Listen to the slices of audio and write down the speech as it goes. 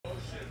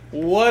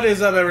What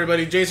is up,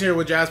 everybody? Jason here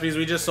with Jaspys.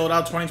 We just sold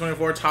out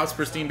 2024 Topps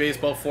Pristine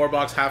Baseball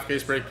 4-box half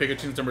case break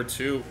Pikachu's number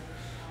 2.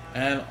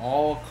 And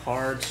all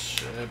cards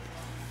ship.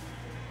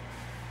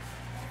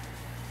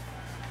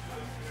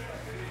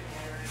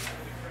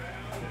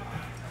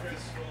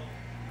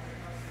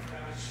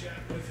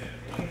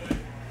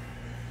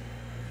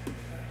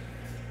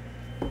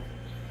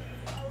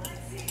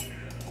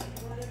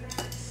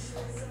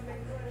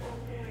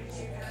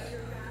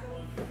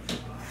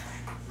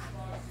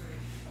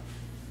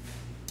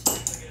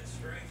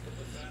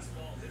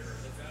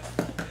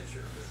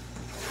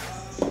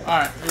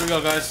 Alright, here we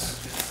go,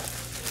 guys.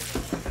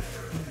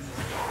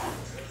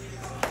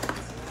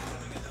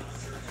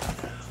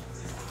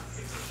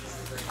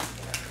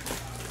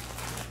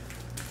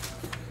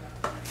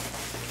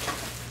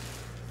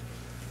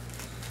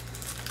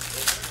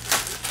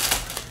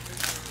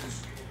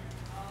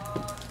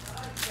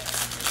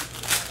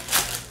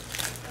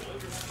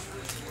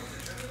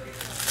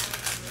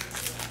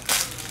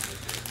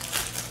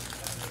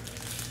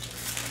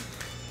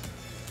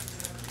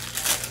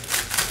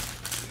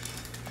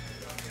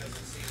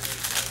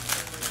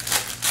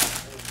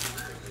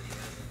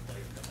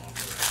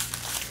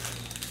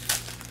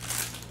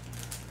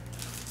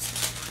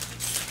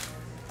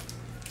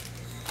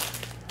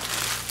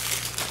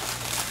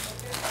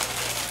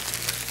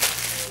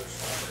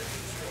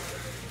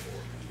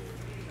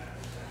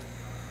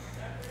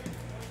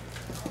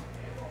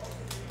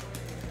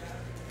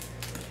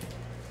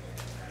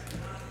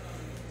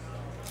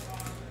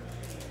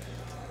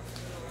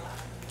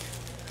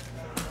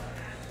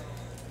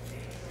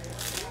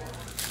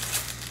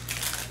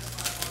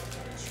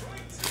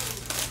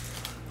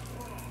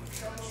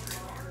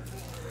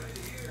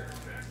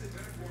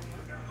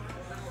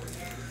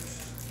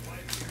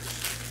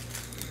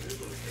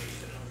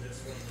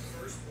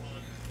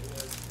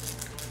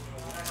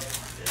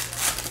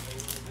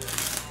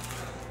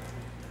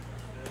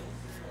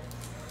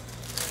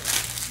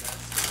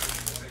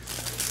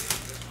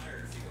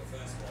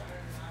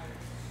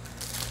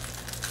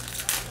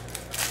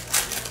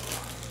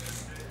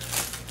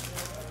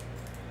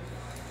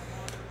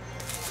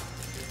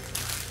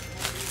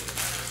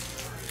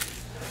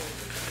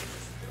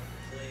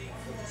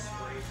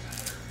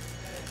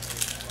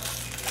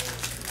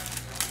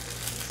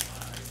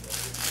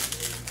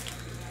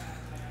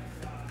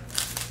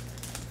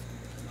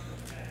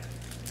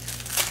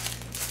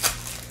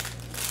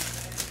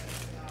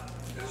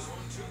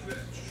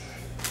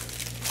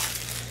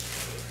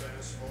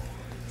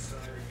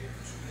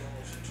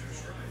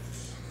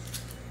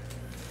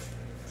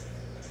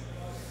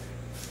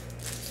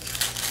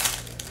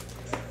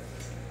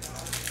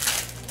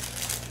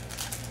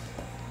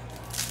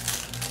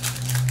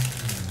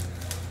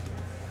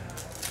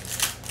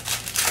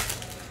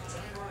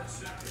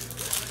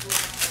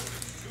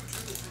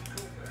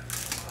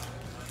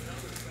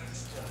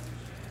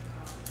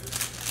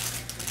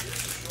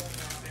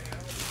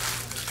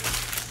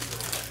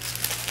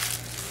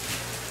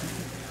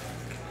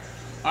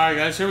 Alright,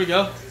 guys, here we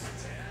go.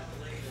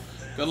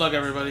 Good luck,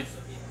 everybody.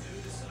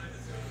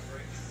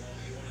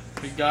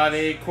 We got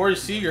a Corey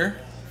Seager,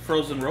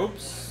 Frozen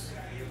Ropes.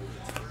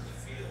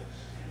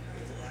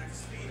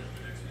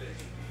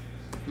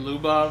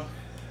 Lubov.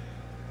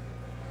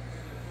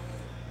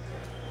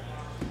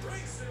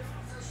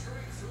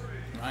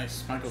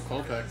 Nice, Michael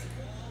Kopech.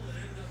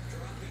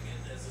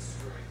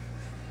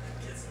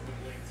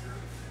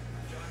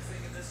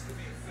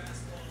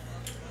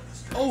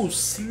 Oh,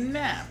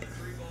 snap!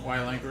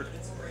 Wyatt Langford.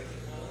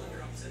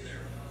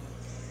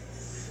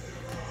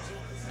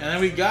 And then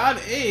we got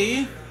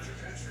a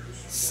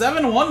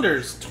 7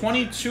 Wonders,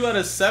 22 out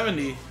of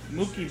 70,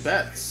 Mookie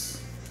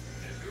Betts.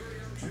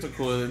 That's a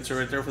cool insert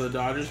right there for the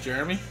Dodgers,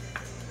 Jeremy.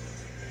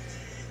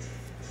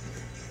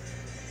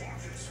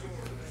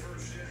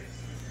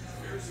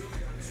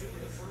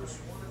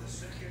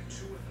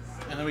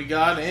 And then we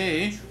got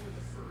a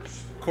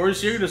Corey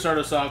Seager to start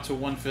us off to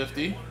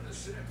 150.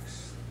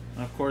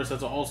 And of course,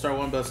 that's an all-star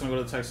one, but that's going to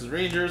go to the Texas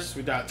Rangers.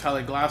 We got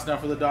Tyler Glass now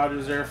for the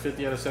Dodgers there,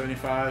 50 out of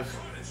 75.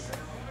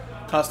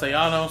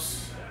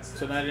 Castellanos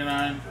to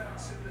 99.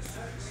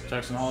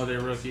 Jackson Holiday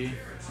rookie.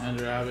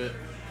 Andrew Abbott.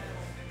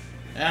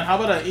 And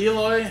how about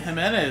Eloy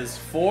Jimenez?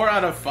 4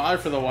 out of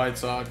 5 for the White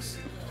Sox.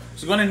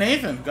 So going to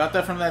Nathan. Got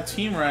that from that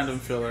team random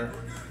filler.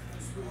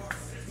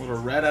 With a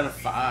red out of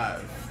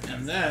 5.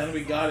 And then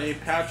we got a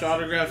patch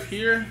autograph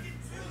here.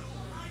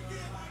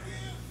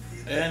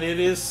 And it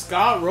is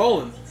Scott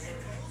Rowland.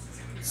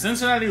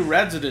 Cincinnati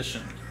Reds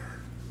edition.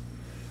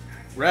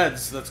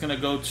 Reds. That's going to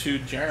go to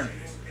Jeremy.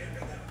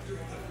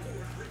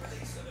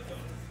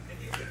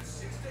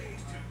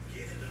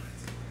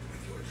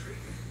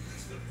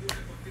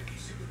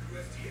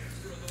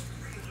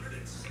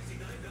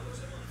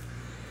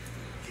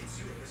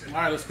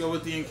 Alright, let's go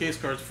with the in-case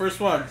cards. First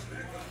one,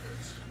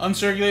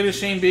 uncirculated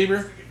Shane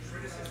Bieber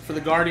for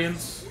the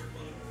Guardians.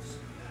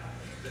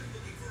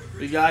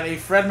 We got a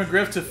Fred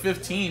McGriff to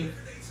 15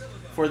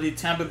 for the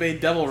Tampa Bay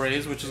Devil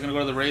Rays, which is going to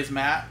go to the Rays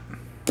mat.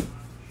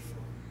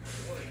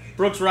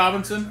 Brooks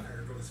Robinson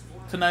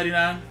to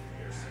 99.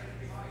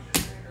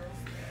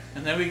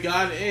 And then we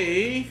got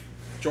a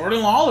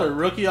Jordan Lawler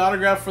rookie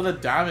autograph for the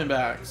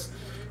Diamondbacks.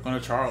 Going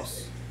to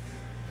Charles.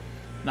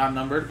 Not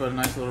numbered, but a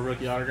nice little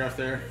rookie autograph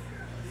there.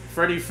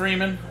 Freddie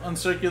Freeman,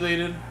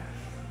 uncirculated.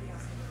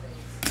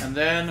 And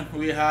then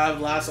we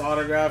have last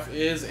autograph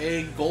is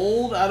a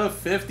gold out of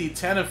 50,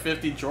 10 of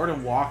 50,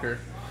 Jordan Walker.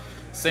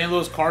 St.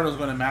 Louis Cardinals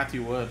going to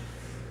Matthew Wood.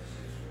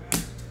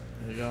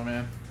 There you go,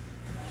 man.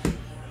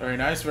 Very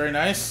nice, very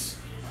nice.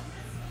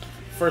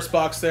 First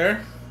box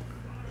there.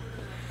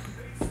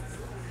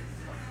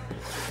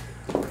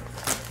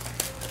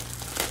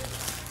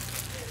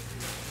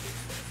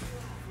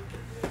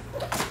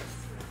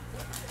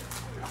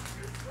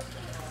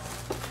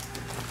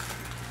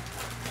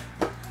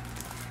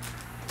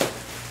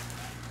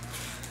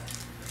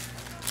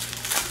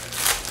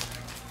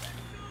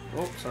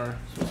 Oh, sorry.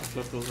 Supposed to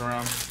flip those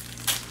around.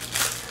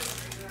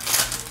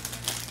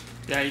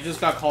 Yeah, he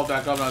just got called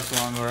back up not too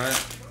long ago,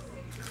 right?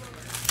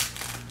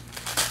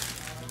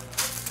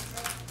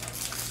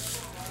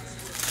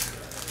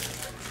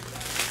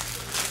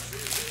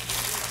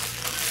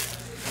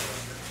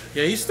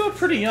 Yeah, he's still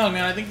pretty young,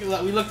 man. I think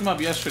we looked him up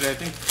yesterday. I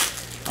think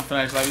on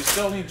Fanatics Live, he's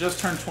still only just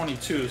turned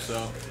 22, so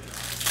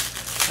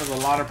has a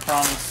lot of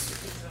promise.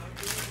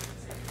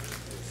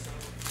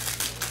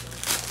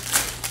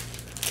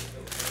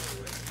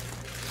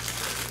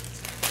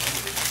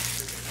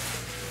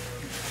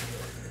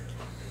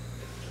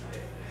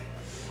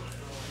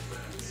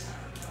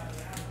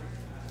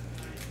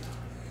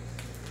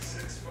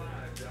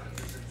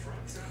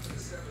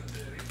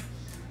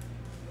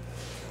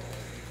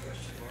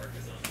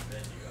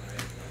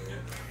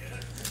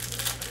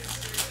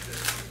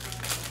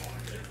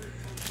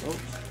 Oh,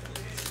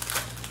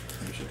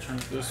 we should turn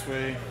it this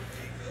way.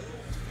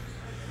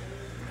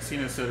 I seen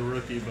it said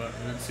rookie, but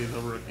I didn't see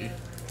the rookie.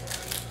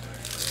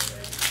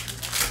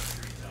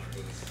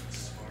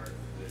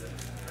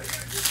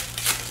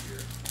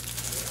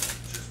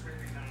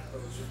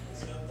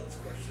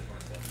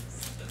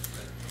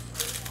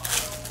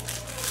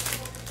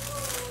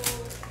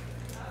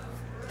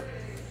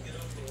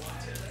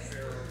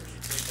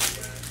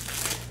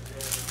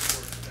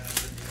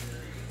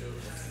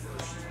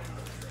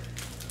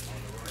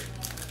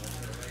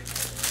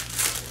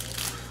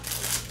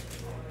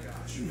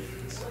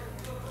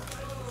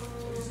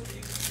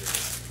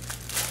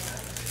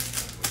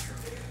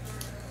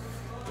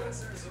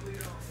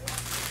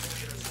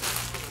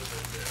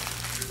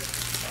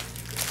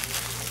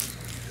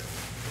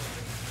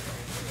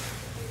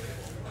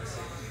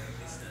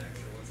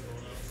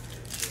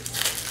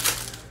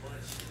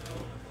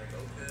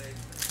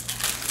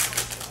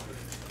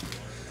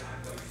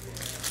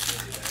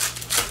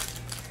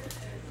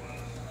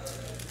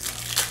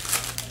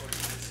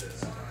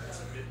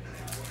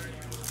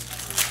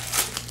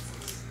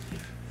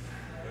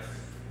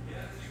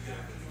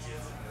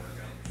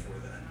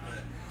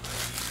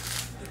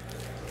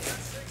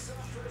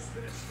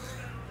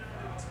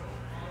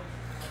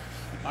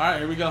 All right,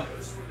 here we go.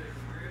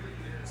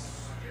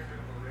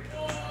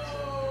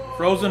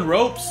 Frozen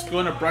Ropes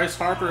going to Bryce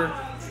Harper.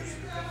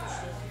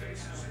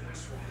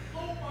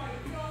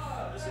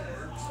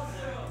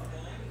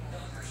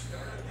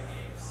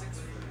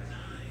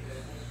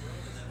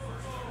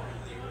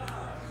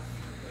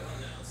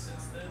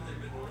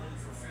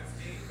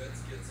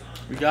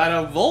 We got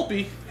a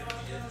Volpe.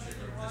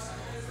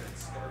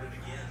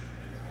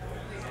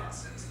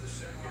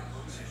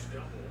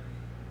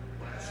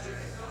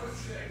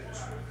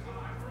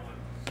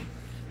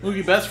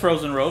 Mookie Betts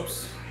Frozen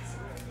Ropes.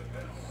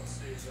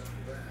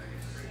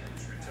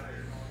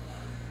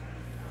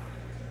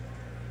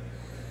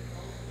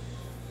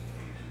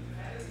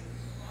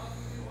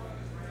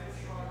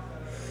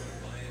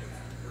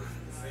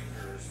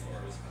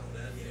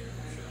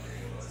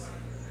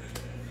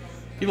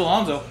 Pete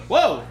Alonso.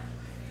 Whoa!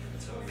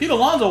 Pete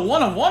Alonso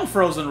 1/1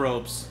 Frozen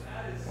Ropes.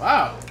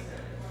 Wow.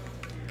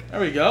 There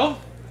we go.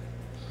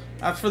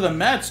 That's for the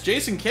Mets.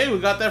 Jason K. We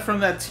got that from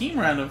that team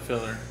random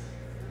filler.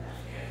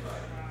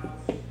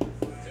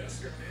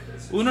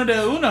 Uno de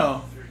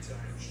uno.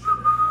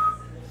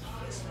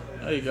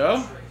 There you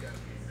go.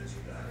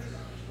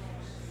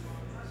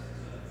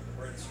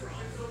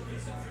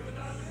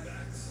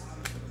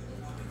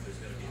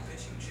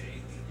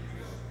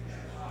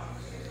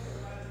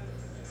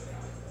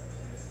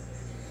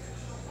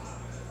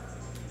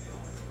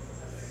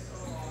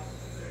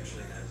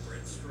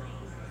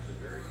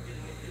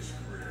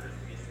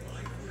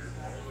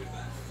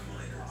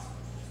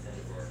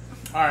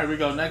 All right, here we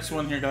go. Next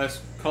one here,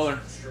 guys. Color.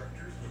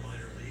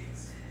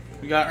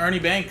 We got Ernie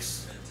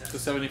Banks to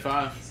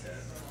 75.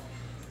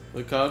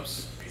 The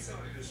Cubs.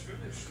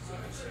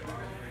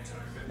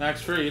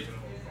 Max Fried.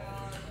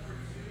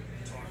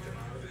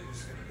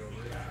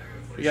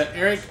 We got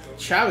Eric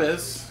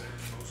Chavez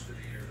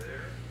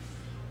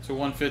to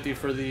 150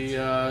 for the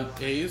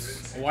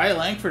A's. Wyatt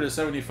Langford to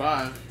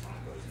 75.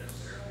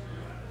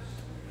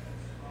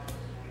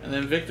 And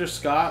then Victor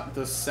Scott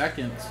the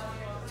second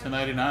to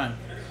 99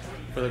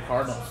 for the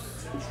Cardinals.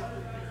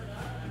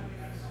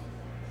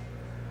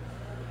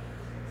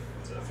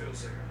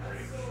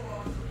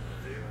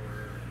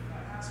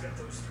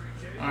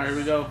 Alright, here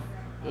we go.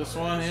 This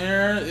one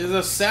here is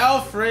a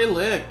Sal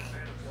Frelick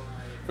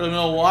for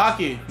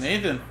Milwaukee.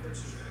 Nathan.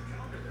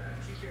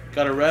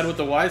 Got a red with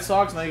the White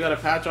Sox. Now you got a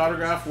patch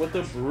autograph with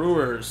the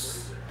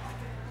Brewers.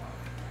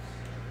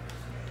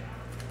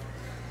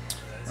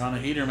 We're on a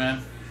heater,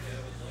 man.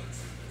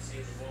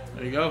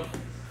 There you go.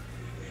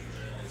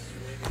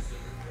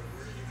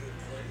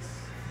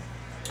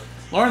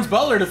 Lawrence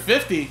Butler to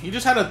 50. He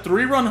just had a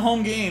 3-run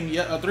home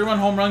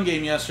run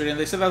game yesterday, and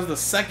they said that was the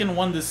second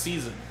one this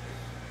season.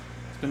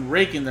 He's been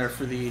raking there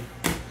for the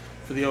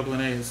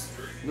Oakland A's.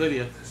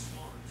 Lydia.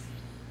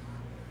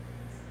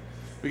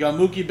 We got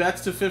Mookie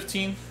Betts to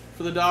 15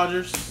 for the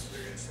Dodgers.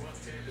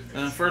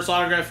 And the first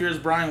autograph here is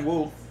Brian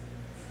Wu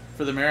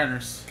for the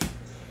Mariners.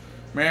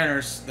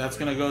 Mariners, that's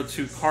going to go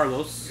to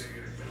Carlos.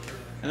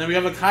 And then we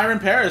have a Kyron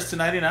Paris to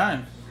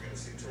 99.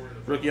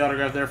 Rookie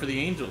autograph there for the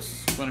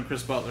Angels. Going to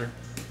Chris Butler.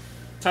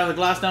 Tyler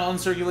Glass now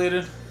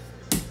uncirculated.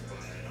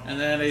 And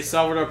then a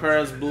Salvador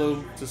Perez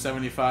blue to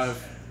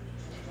 75.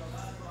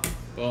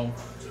 Boom.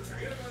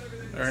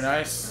 Very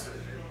nice.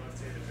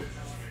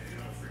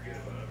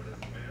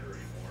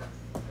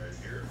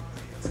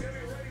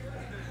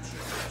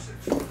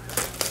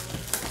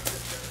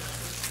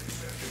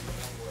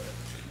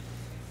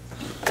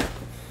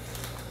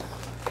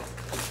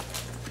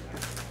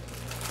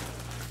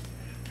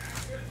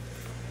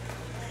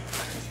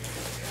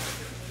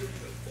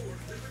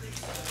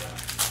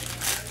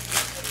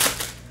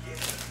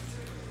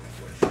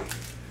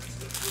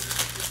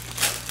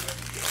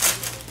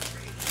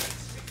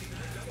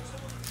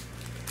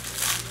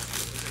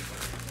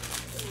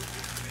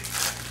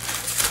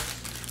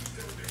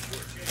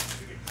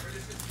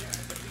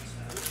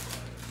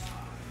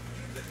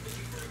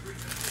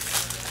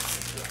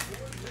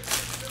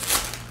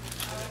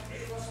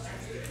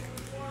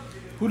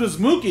 Who does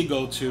Mookie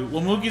go to?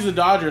 Well, Mookie's a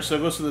Dodger, so it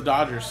goes to the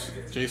Dodgers,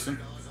 Jason.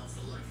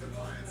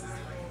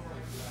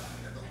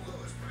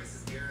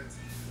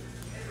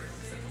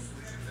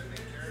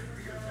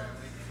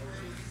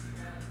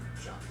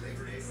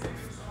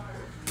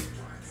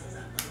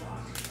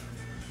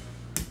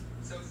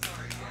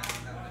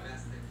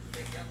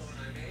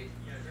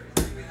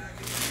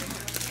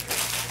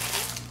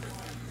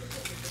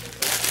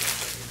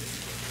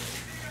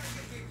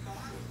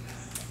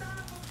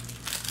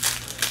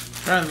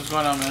 Friends, what's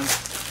going on, man?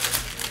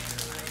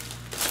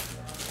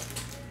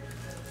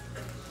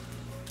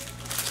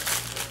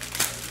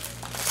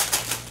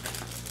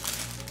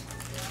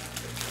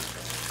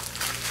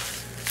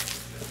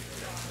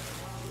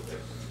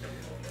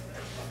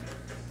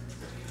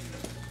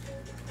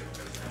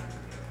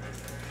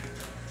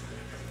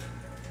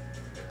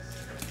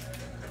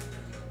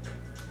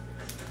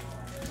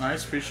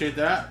 Nice, appreciate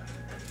that.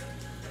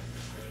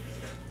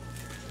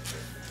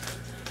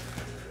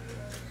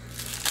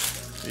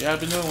 Yeah,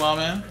 I've been doing well,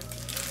 man.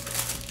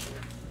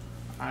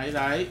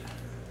 Aight.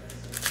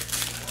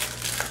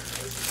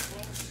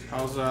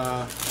 How's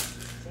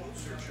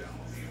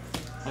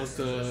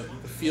the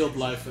field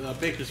life,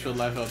 Bakersfield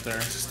life out there?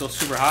 It's still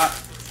super hot.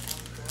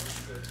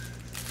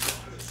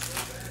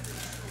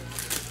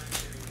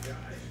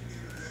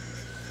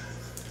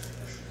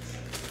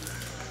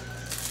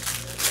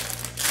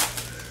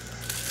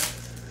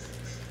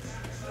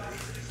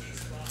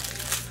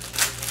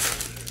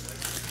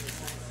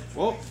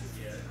 Whoa.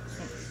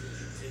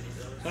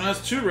 This one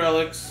has 2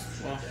 relics.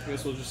 Well, I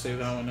guess we'll just save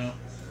that one now.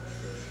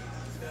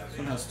 This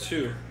one has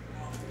 2.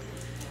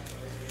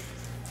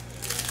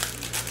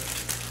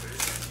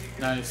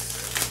 Nice.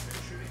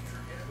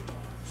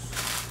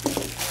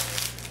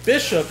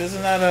 Bishop,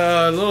 isn't that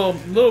a little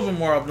bit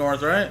more up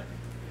north, right?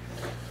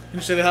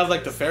 You say they have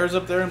like the fairs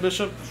up there in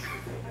Bishop?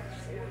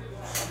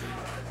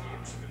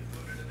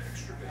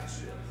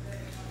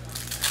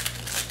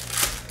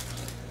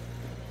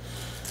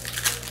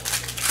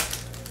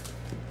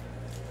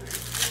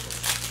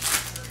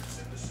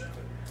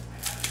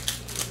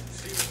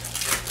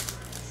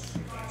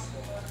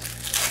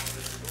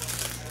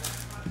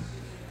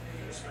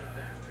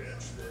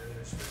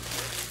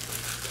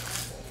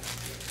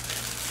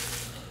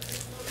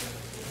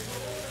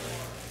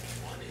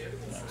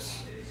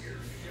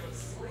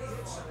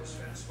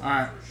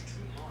 Alright.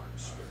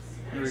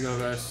 Here we go,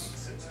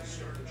 guys.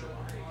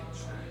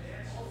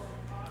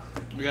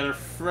 We got our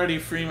Freddie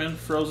Freeman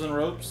Frozen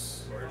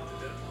Ropes.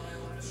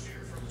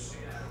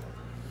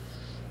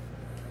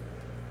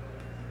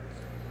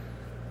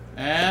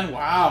 And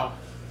wow.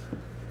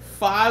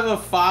 5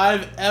 of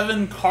 5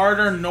 Evan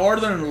Carter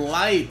Northern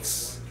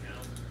Lights.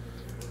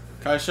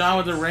 Kaishan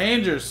with the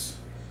Rangers.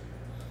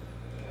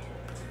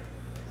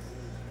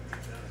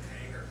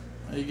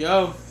 There you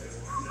go.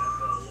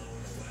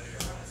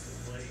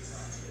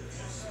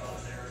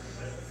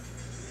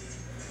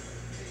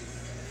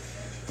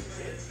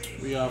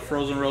 We got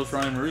Frozen Rose for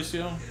Ronnie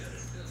Mauricio.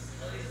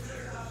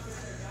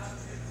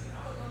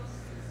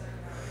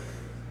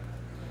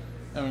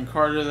 Evan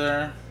Carter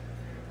there.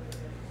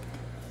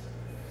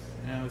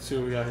 And let's see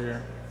what we got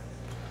here.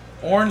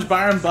 Orange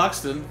Byron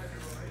Buxton.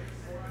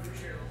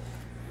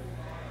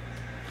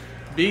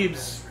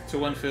 Biebs to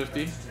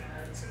 150.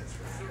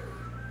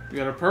 We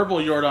got a purple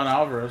Yordan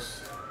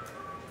Alvarez.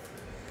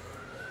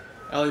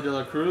 Ellie De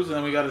La Cruz, and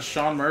then we got a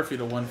Sean Murphy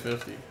to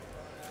 150.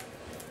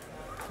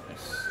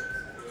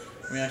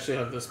 Nice. We actually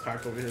have this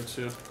pack over here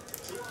too.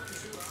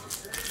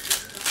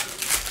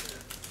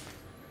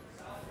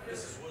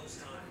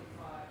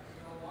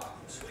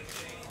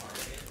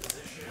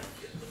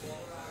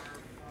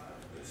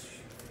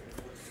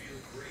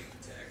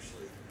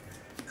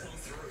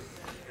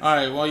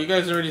 Alright, well, you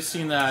guys already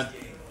seen that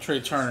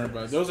Trey Turner,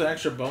 but there was an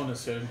extra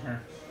bonus hit in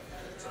here.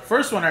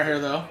 First one right here,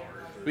 though.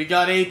 We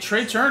got a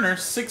Trey Turner,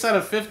 6 out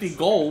of 50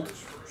 gold.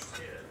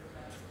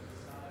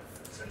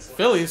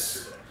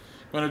 Phillies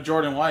going to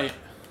Jordan White.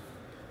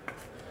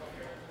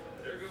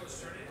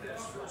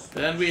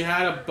 Then we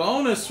had a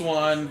bonus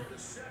one.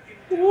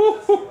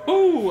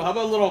 Woo-hoo-hoo. How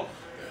about a little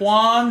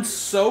Juan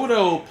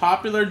Soto,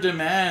 popular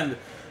demand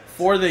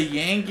for the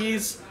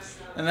Yankees?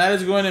 And that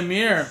is going to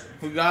Mir,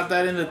 who got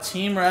that in the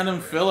team random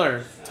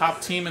filler.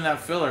 Top team in that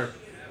filler.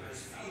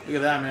 Look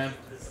at that, man.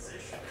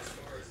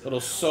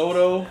 Little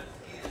Soto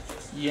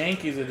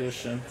Yankees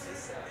edition.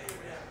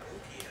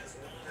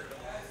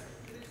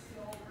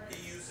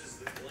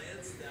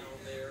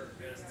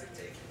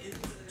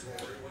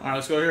 Alright,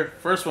 let's go here.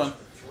 First one.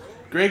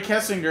 Greg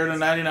Kessinger to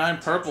 99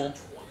 purple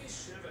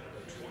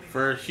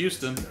for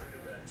Houston.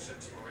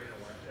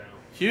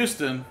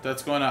 Houston,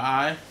 that's going to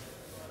I.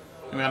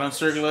 And we got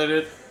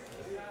uncirculated.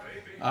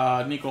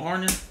 Nico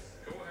Horner.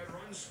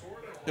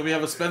 Then we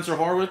have a Spencer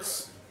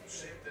Horwitz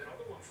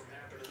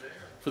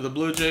for the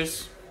Blue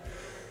Jays.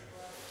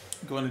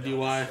 Going to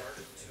DY.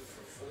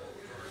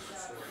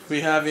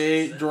 We have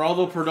a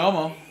Geraldo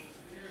Perdomo.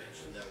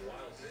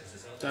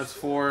 That's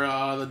for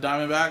the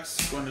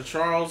Diamondbacks. Going to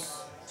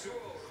Charles.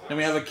 Then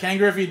we have a Ken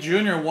Griffey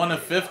Jr. 1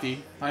 of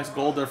 50. Nice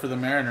gold there for the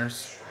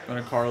Mariners.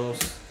 Going to Carlos.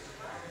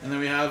 And then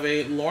we have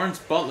a Lawrence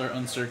Butler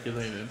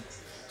uncirculated.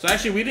 So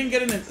actually, we didn't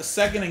get a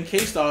second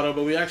encased auto,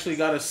 but we actually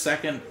got a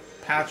second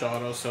patch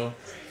auto, so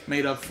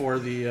made up for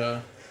the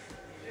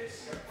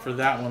for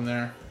that one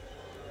there.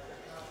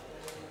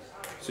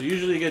 So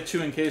usually you get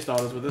 2 encased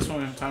autos, but this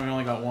one time we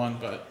only got 1,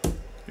 but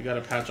we got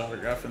a patch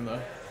autograph in the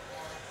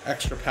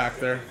extra pack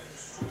there.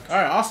 All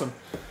right, awesome.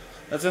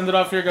 Let's end it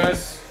off here,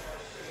 guys.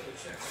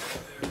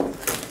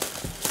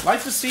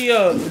 Like to see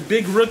a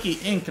big rookie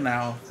ink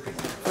now. I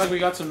feel like we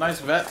got some nice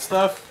vet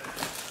stuff.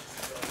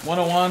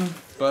 101,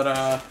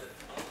 but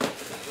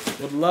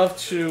would love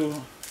to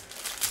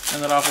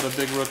end it off with a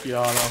big rookie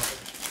auto.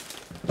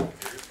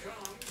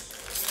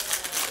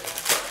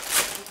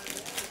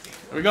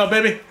 Here we go,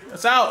 baby.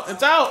 It's out.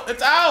 It's out.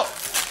 It's out.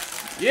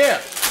 Yeah.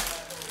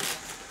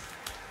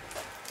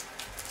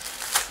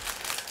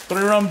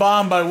 Three-run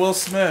bomb by Will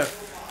Smith.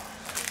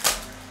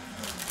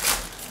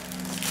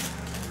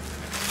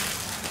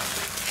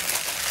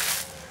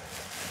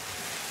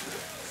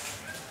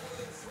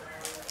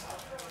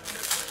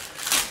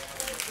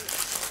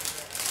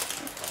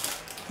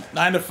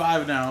 Nine to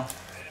 5 now.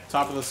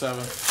 Top of the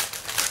 7th.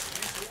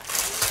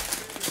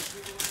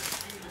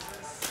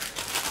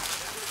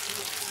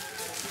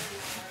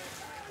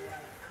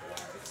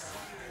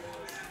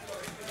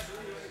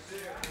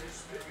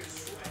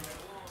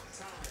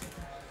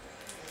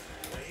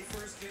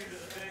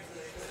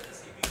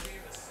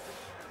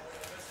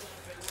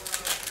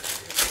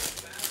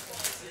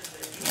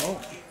 Oh,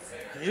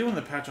 I hate when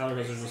the patch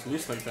autographs are just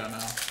loose like that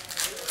now.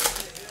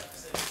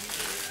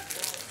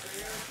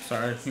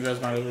 Sorry, you guys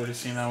might have already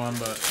seen that one,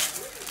 but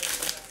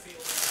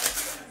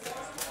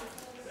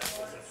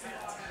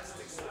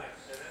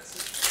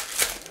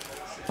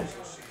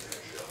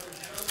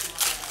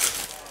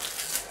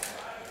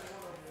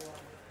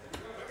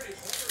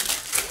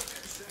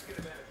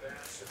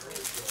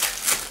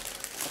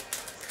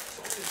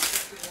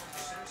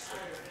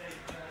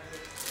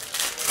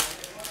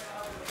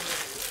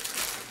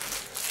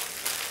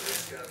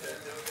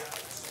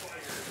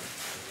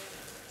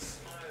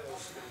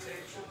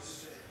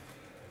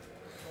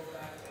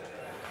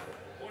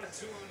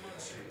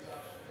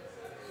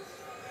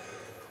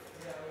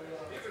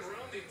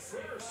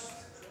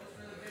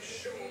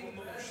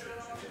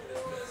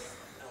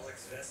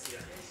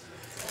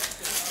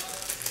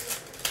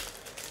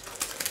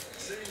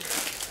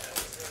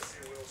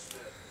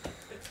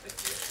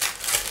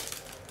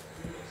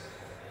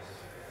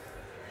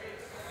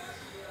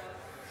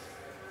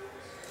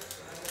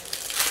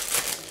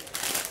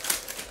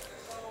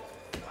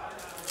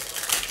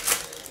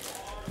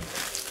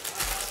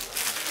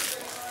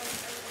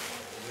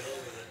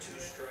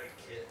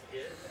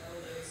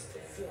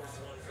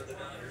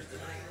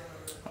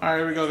all right,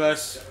 here we go,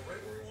 guys.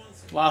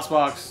 Last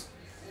box.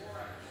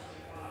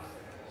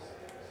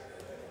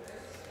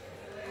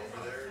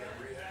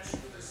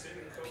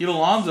 Pete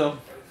Alonso,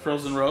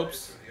 Frozen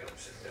Ropes.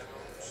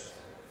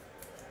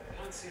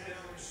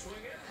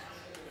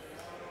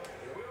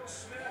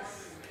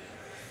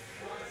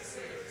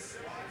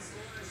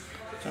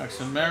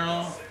 Jackson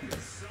Merrill.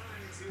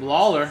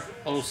 Lawler,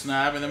 oh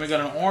snap. And then we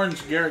got an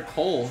orange Garrett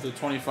Cole to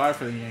 25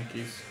 for the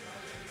Yankees.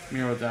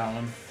 Mirror with that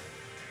one.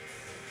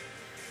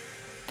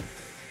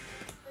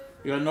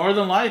 We got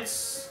Northern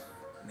Lights.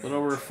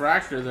 Little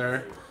refractor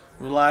there.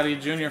 Vladdy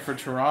Jr. for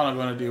Toronto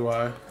going to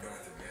DY.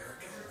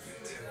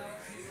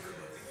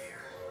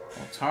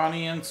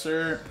 Otani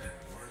insert.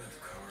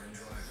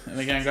 And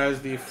again,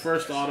 guys, the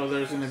first auto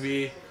there's going to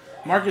be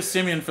Marcus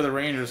Semien for the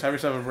Rangers. Have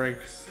yourself a break,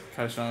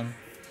 Kaishan.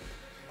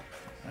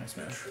 Nice,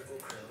 man.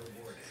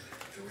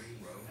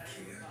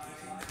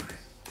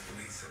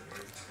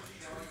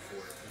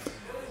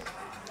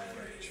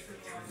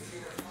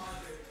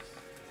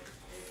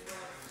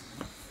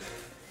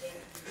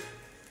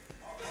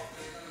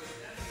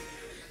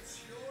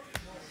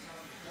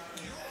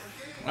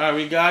 All right,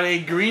 we got a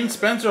green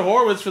Spencer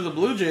Horwitz for the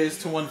Blue Jays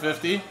to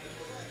 150.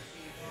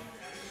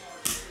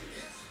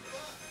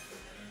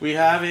 We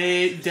have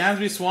a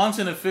Dansby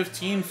Swanson of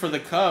 15 for the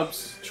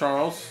Cubs,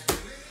 Charles.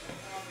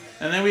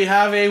 And then we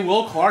have a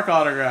Will Clark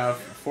autograph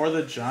for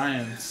the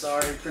Giants.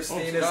 Sorry,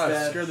 Pristine is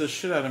dead. Scared the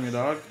shit out of me,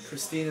 dog.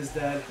 Pristine is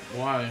dead.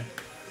 Why?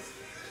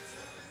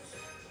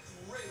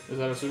 Is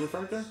that a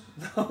superfractor?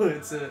 No,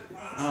 it's a.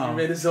 He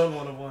made his own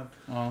 1 of 1.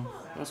 Oh,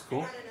 that's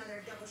cool.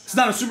 It's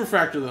not a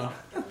superfractor though,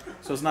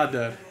 so it's not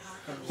dead.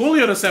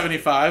 Julio to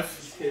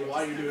 75. Okay,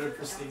 why are you doing a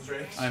Pristine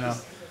break? I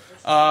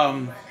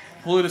know.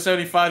 Julio to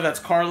 75. That's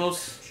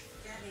Carlos.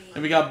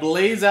 And we got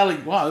Blaze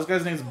Alec. Wow, this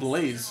guy's name's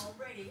Blaze.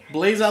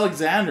 Blaze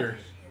Alexander.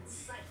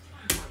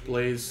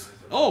 Blaze.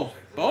 Oh,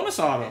 bonus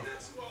auto.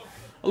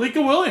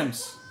 Alika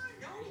Williams.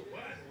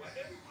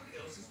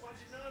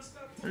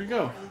 There you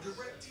go.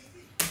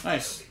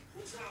 Nice.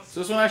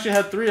 So this one actually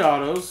had 3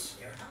 autos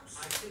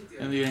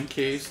in the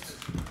encased.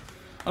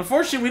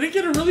 Unfortunately, we didn't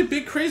get a really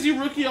big, crazy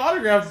rookie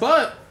autograph,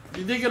 but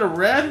we did get a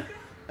red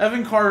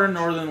Evan Carter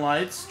Northern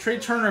Lights, Trey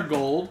Turner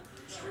Gold,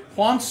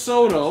 Juan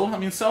Soto. I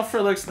mean,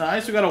 Selfred looks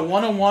nice. We got a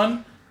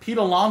 101 Pete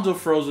Alonso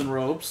Frozen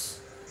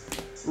Ropes,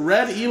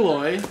 red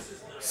Eloy,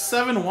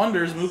 7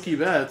 Wonders Mookie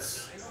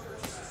Betts.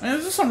 I mean,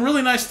 there's just some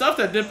really nice stuff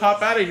that did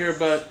pop out of here,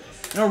 but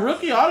you know,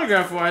 rookie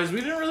autograph-wise, we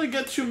didn't really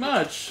get too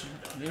much.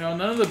 You know,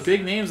 none of the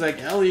big names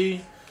like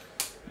Ellie,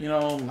 you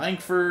know,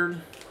 Langford.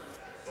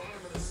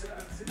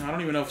 I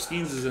don't even know if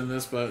Skeens is in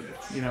this, but,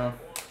 you know.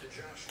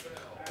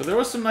 But there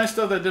was some nice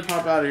stuff that did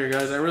pop out of here,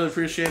 guys. I really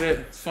appreciate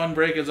it. Fun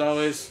break, as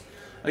always.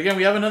 Again,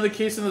 we have another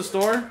case in the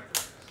store.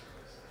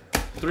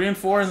 3 and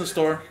 4 in the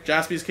store.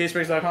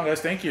 JaspysCaseBreaks.com,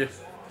 guys. Thank you.